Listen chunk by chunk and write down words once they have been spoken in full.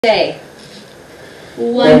Say,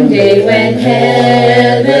 one day when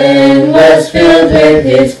heaven was filled with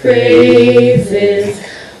his praises,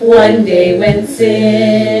 one day when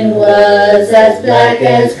sin was as black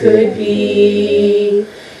as could be,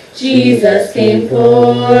 Jesus came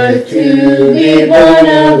forth to be born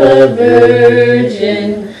of a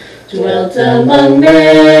virgin, dwelt among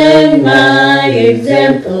men, my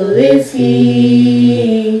example is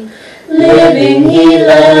he. Living he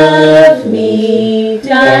loved me,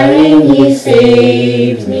 dying he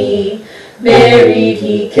saved me, buried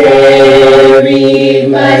he carried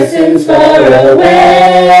my sins far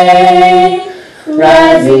away,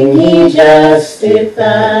 rising he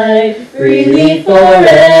justified freely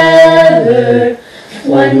forever.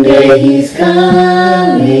 One day he's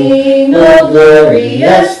coming, oh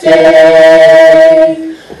glorious day.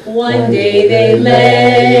 One day they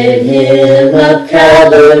led him up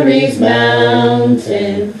Calvary's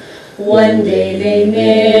mountain. One day they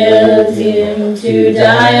nailed him to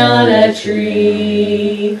die on a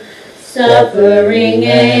tree. Suffering,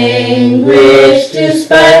 anguish,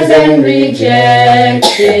 despised and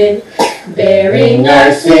rejected, bearing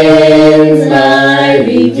our sins, my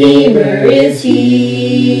Redeemer is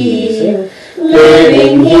he.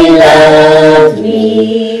 Living he loved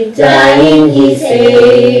me, dying he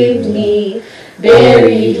saved me,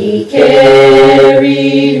 buried he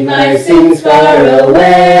carried my sins far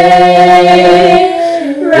away,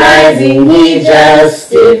 rising he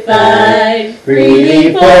justified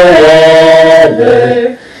freely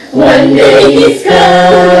forever. One day he's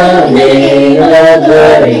coming, a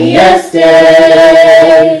glorious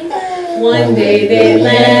day. One day they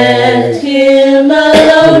left him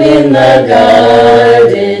alone in the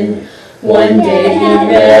garden. One day he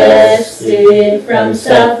rested from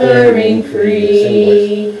suffering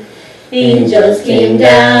free. Angels came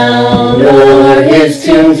down o'er his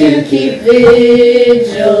tomb to keep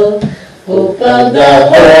vigil. Hope of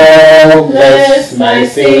the hopeless, my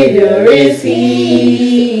Savior is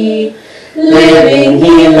he. Living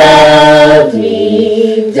he loved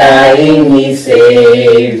me, dying he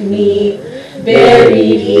saved me,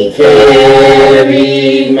 buried he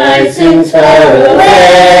carried my sins far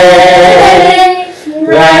away,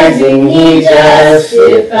 rising he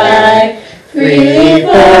justified freely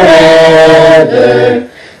forever.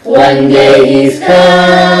 One day he's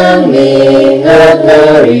coming, a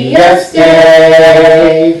glorious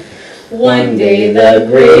day. One day the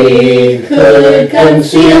grave could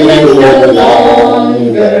conceal him no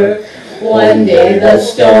longer. One day the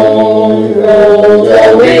stone rolled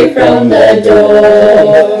away from the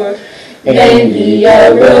door. Then he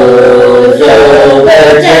arose,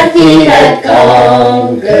 over death he had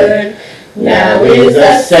conquered. Now is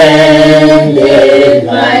ascended,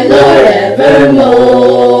 my Lord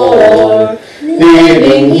evermore.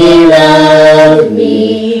 Living he loved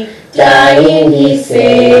me, dying he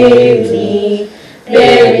saved me,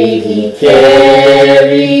 buried he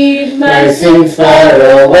carried my sins far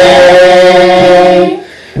away,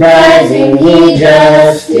 rising he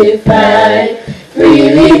justified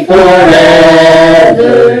freely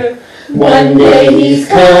forever. One day he's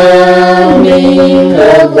coming,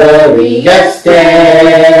 a glorious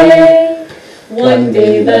day. One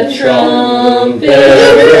day the trumpet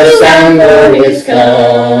will sound for his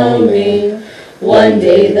coming. One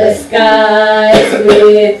day the skies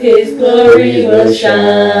with his glory will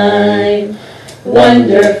shine.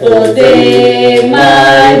 Wonderful day,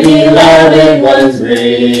 my beloved ones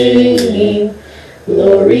bringing.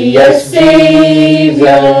 Glorious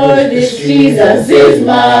Savior, this Jesus is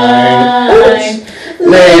mine.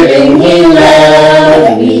 Living he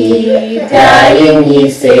loved me, dying he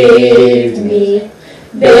saved me,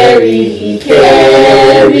 buried he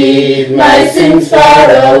carried my sins far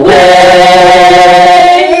away,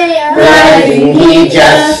 rising he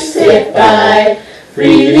justified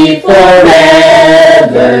freely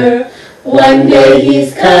forever. One day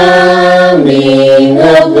he's coming,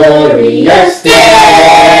 a glorious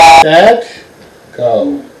day. Set,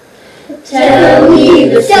 go. Tell me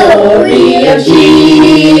the story of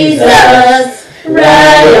Jesus,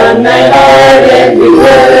 write on my heart every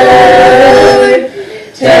word.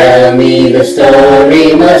 Tell me the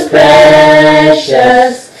story most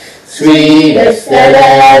precious, sweetest that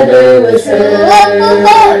ever was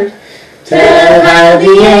heard. Tell how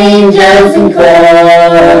the angels in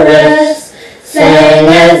chorus sang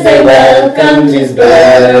as they welcomed his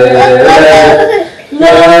birth.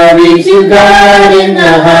 Glory to God in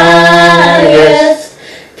the highest,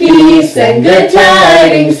 peace and good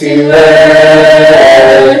tidings to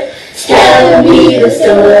earth. Tell me the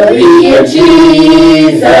story of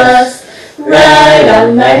Jesus, write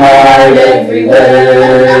on my heart every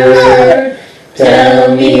word.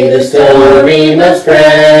 Tell me the story most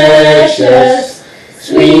precious,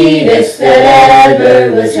 sweetest that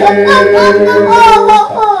ever was heard.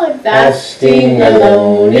 Fasting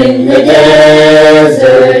alone in the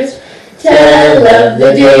desert, tell of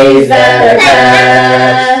the days that are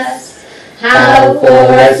past. How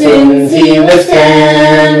for our sins he was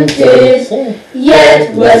tempted,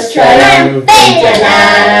 yet was triumphant at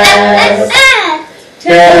last.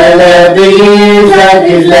 Tell of the years of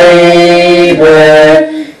his labor,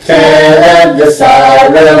 tell of the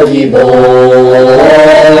sorrow he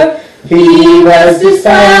bore. He was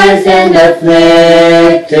despised and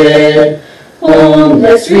afflicted,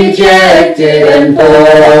 homeless, rejected, and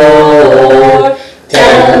poor.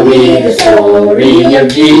 Tell me the story of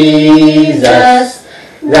Jesus,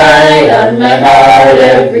 write on my heart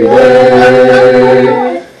every word.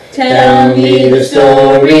 Tell me the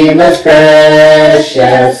story most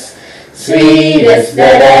precious, sweetest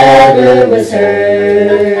that ever was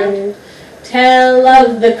heard. Tell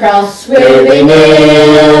of the cross where they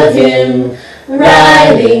nailed him,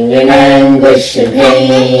 writhing in anguish and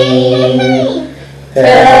pain.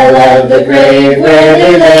 Tell of the grave where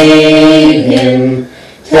they laid him,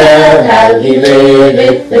 tell how he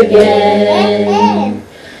liveth again.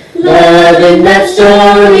 Love in that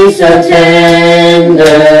story so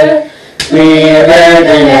tender, clearer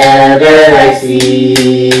than ever I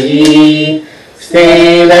see.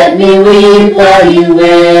 Stay, let me weep while you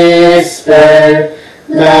whisper,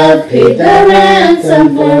 love paid the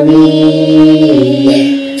ransom for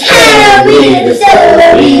me. Tell me the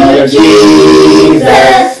story of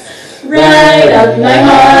Jesus, write on my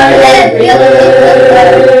heart every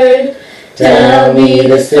word. Tell me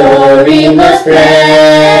the story most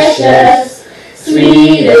precious,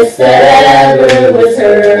 sweetest that ever was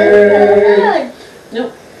heard.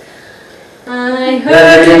 Nope. I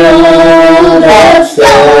heard an old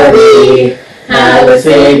story, how a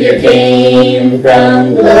Savior came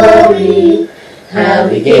from glory, how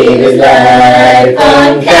he gave his life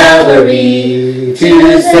on Calvary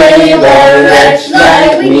to save a wretch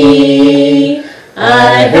like me.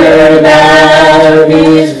 I heard about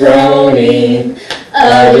his groaning,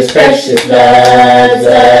 of his precious blood's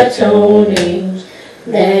atoning.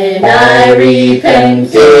 Then I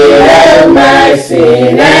repented of my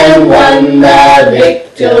sin and won the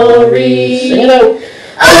victory.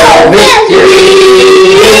 Oh,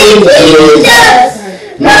 victory in Jesus,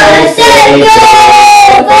 my Savior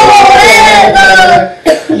forever.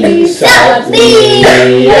 He sought me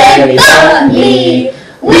and he bought me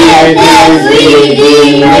with his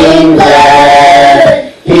redeeming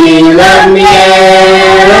blood. He loved me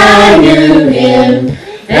ere I knew him,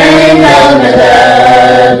 and all my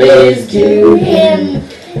love is to him.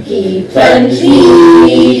 He plunged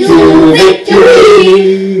me to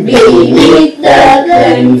victory beneath the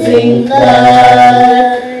cleansing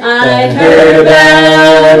flood. I heard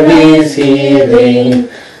about his healing,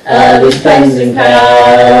 of his cleansing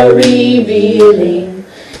power revealing,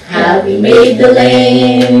 how he made the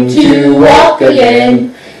lame to walk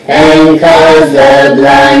again, and caused the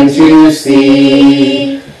blind to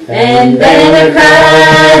see. And then I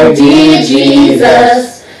cried, dear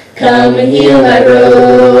Jesus, come and heal my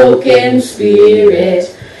broken spirit.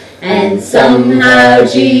 And somehow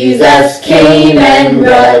Jesus came and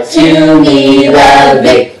brought to me the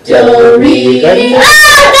victory. Oh,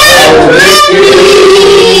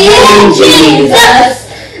 victory in Jesus,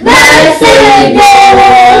 my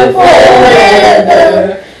Savior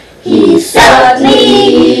forever. He sought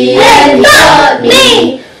me and bought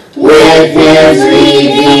me with his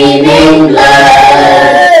redeeming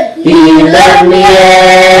blood. He loved me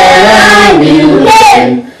ere I knew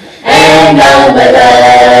him, and all my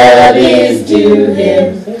love is due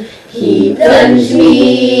him. He plunged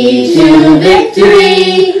me to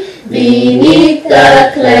victory beneath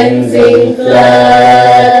the cleansing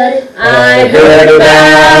flood. I heard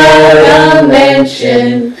about a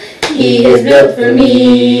mansion he has built for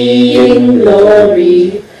me in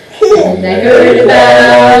glory, and I heard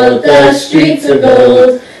about the streets of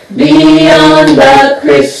gold beyond the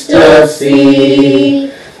crystal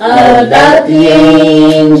sea, about the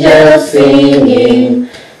angels singing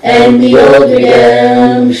and the old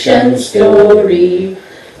redemption story.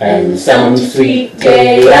 And some sweet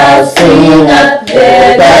day I'll sing up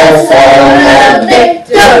there the song of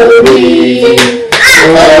victory.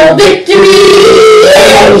 Oh, victory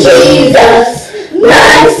in Jesus,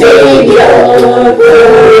 my Savior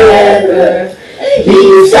forever. He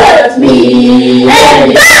sought me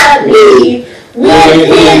and bought me with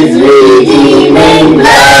his redeeming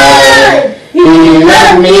blood. He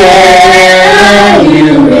loved me ere I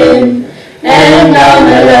knew him, and all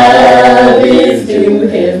my love is due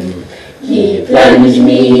him. He Plunge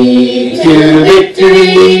me to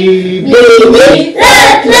victory beneath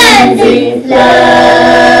the cleansing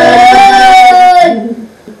flood.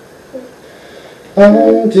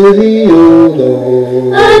 Unto thee, O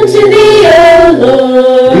Lord, Unto thee, O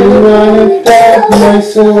Lord, do I lift up my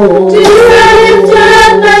soul. do I lift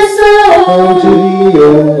up my soul. Unto thee, O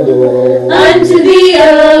Lord, Unto thee, O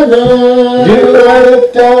Lord, do I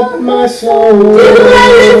lift up my soul. do I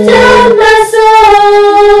lift up my soul.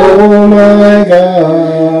 Oh my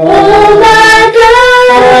God, Oh my God,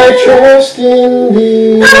 I trust in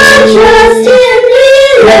thee. I trust in thee.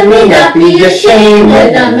 Let me not be ashamed.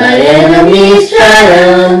 Let not my enemies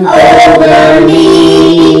triumph over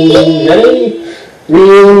me. Ready?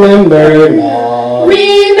 Remember now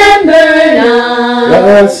Remember now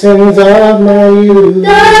the sins of my youth.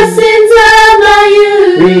 the sins of my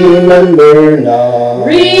youth. Remember now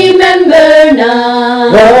Remember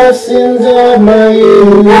now the sins of my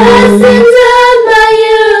youth. the sins of my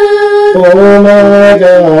youth. Oh my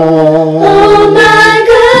God, Oh my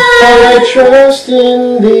I God, trust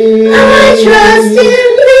in thee. I trust in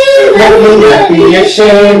thee. Let me not be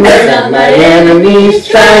ashamed. Let not my enemies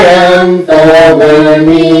triumph over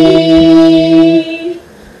me.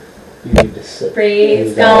 You need to sit.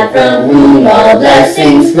 Praise God from whom all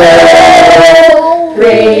blessings flow.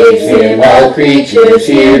 Praise Him, all creatures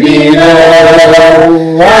here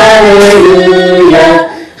below. Hallelujah,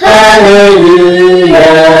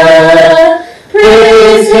 hallelujah.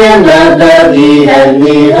 Praise Him above the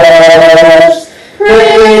heavenly host.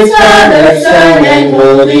 Praise Father, Son, and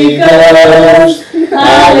Holy Ghost.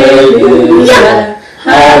 Hallelujah,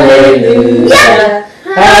 hallelujah,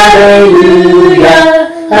 hallelujah,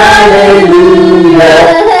 hallelujah,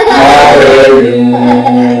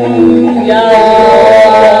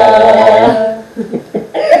 hallelujah.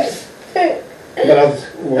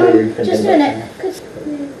 Just a minute.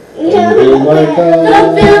 Fill my cup.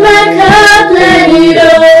 Come fill my cup, let it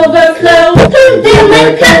overflow. Come fill my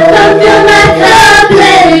cup, come fill my cup,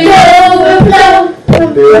 let it overflow.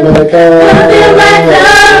 Fill my cup. Come fill my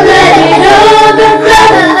cup, let it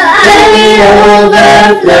overflow. Let it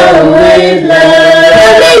overflow with love.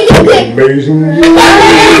 Amazing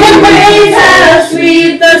Praise how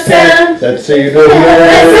sweet the sound that saved a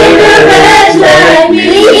that saved a wretch like me.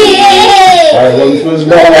 I once was I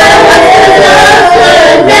was lost,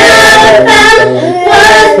 but now found.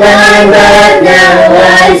 Was blind, but now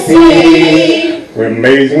I see.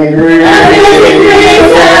 amazing grace. Amazing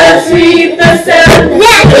grace, how sweet the sound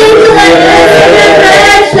that saved a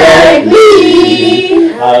wretch like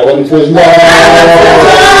me. I once was I was lost,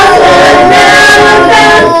 lost, but now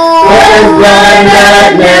found. Was blind,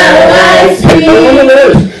 but now I see.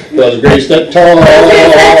 was grace that taught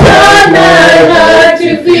Grace that taught my heart to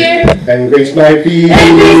fear, and grace my feet.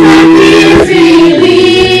 and grace my fears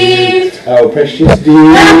relieved. How precious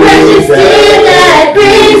dear, How precious did that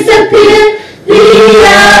grace appear the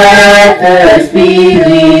hour I first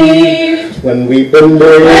believed. when we've been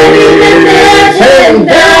When we've been there there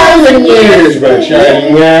 10,000 years, but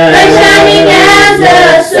shining but shining as the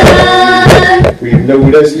sun. we've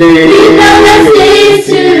noticed days, We've known us days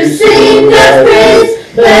to sing God's praise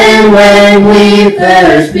than when we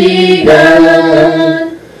first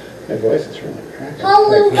begun. My voice is really cracking.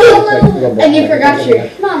 Hallelujah. And you forgot your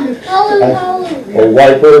mom. Hallelujah. Oh,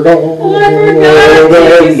 wiper Oh, down, I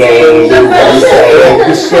forgot to sing the first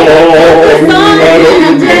the song. song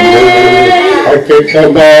in the day. I can't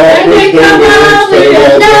come out I can't come out with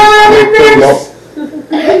another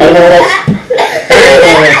verse.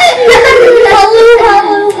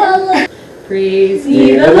 Praise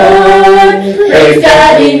ye the Lord, praise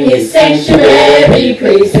God in His sanctuary,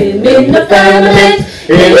 praise Him in the firmament,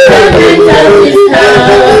 in the firmament of His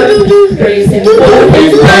power. Praise Him for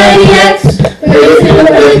His mighty acts, praise Him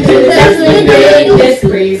according to His excellent greatness,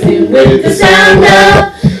 praise Him with the sound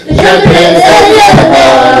of the trumpets and the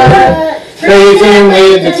harp. Praise Him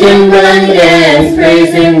with the timbrel and the dance,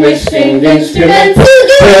 praise Him with stringed instruments,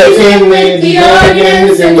 praise Him with the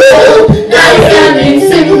organs and full nice-sounding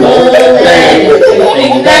cymbals. Let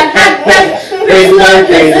everything that hath breath praise the Lord,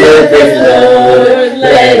 praise the Lord, praise the Lord.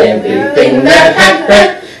 Let everything that hath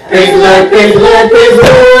breath praise the Lord, praise the Lord, praise the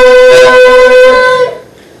Lord.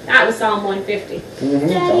 That was Psalm 150.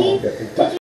 Mhm.